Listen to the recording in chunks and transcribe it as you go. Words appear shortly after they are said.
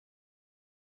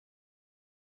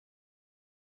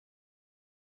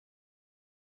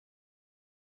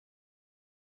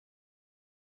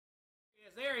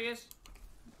There he is.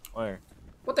 Where?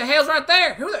 What the hell's right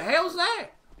there? Who the hell's that?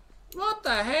 What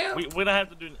the hell? We don't have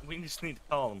to do. We just need to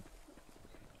call him.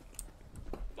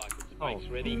 Mike's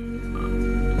ready.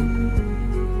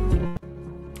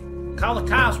 Call the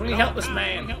cops. We need help this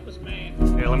man.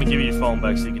 Here, let me give you your phone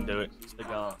back so you can do it. Stick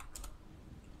on.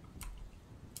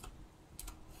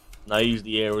 Now use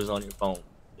the arrows on your phone.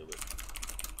 Do it.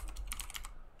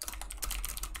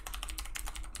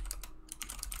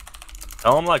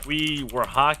 Tell him like we were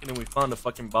hiking and we found a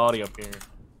fucking body up here.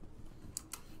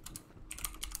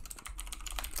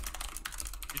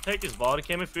 Did you take his body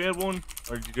cam if you had one?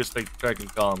 Or did you just take tracking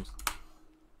comms?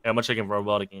 Yeah, I'm gonna check him for a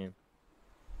body cam.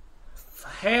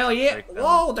 Hell yeah.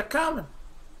 Whoa, they're coming.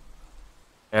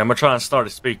 Yeah, I'm gonna try and start a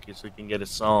speaker so we can get a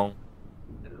song.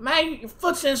 Man, your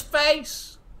foot's in his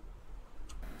face.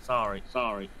 Sorry.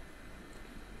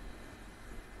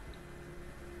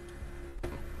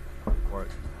 Work.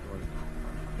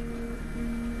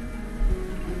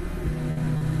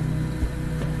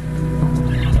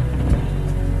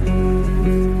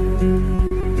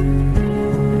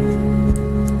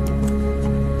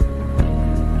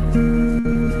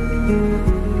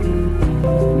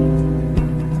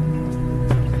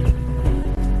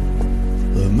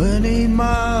 The many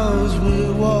miles we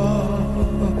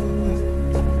walk,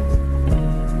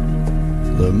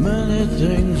 the many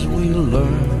things we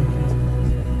learn,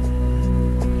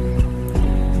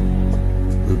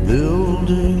 the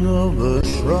building of a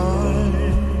shrine,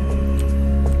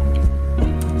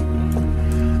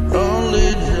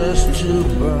 only just to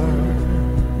burn.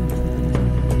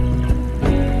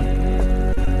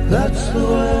 That's the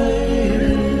way it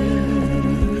is.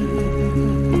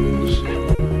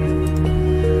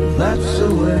 That's the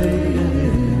way it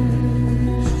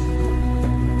is.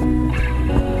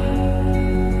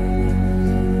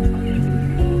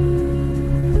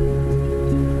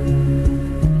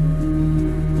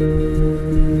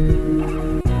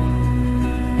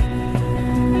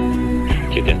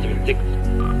 Get that to me, tick.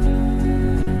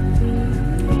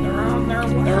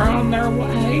 They're on their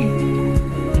way.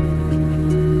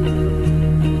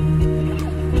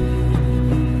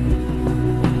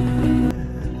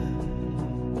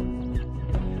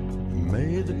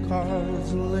 May the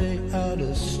cards lay out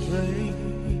astray,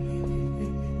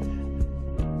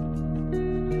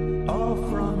 all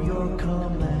from your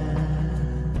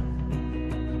command.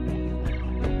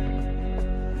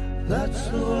 That's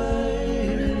the way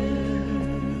it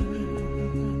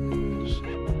is.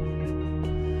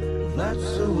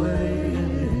 That's the way it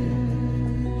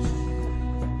is.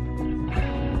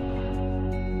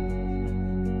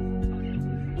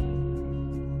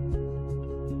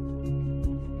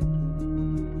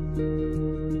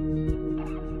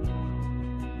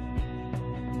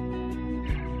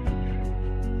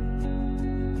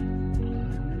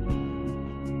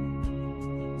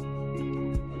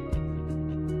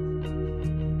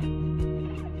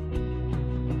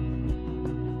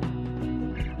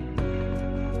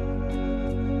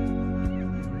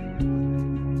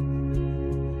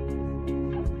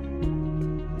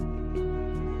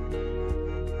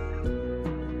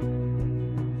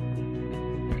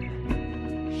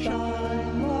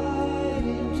 Shine light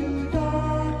into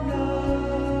darkness.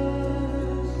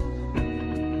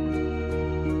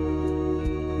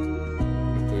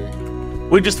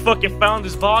 We just fucking found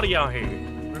his body out here.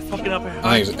 We're fucking up here.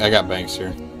 I got Banks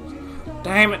here.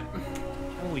 Damn it.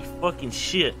 Holy fucking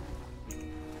shit.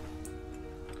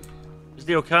 Is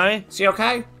he okay? Is he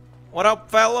okay? What up,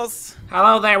 fellas?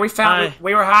 Hello there. We found Hi.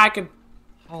 we were hiking.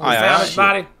 We Hi, found hi. his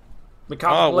body. We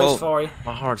called the police well. for you.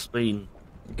 My heart's beating.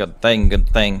 Good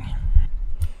thing.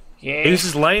 Yeah. Who's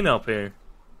just laying up here?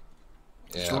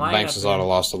 Yeah, line Banks up has there. already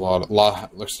lost a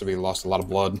lot. Looks to be lost a lot of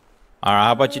blood. Alright,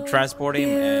 how about you transport him?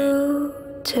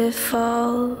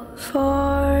 Beautiful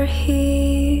for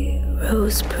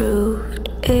heroes proved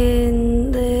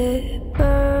in liberating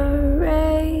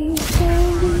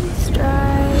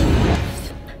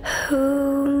strife,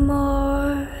 who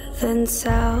more than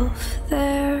self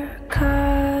their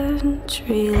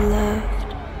country loved.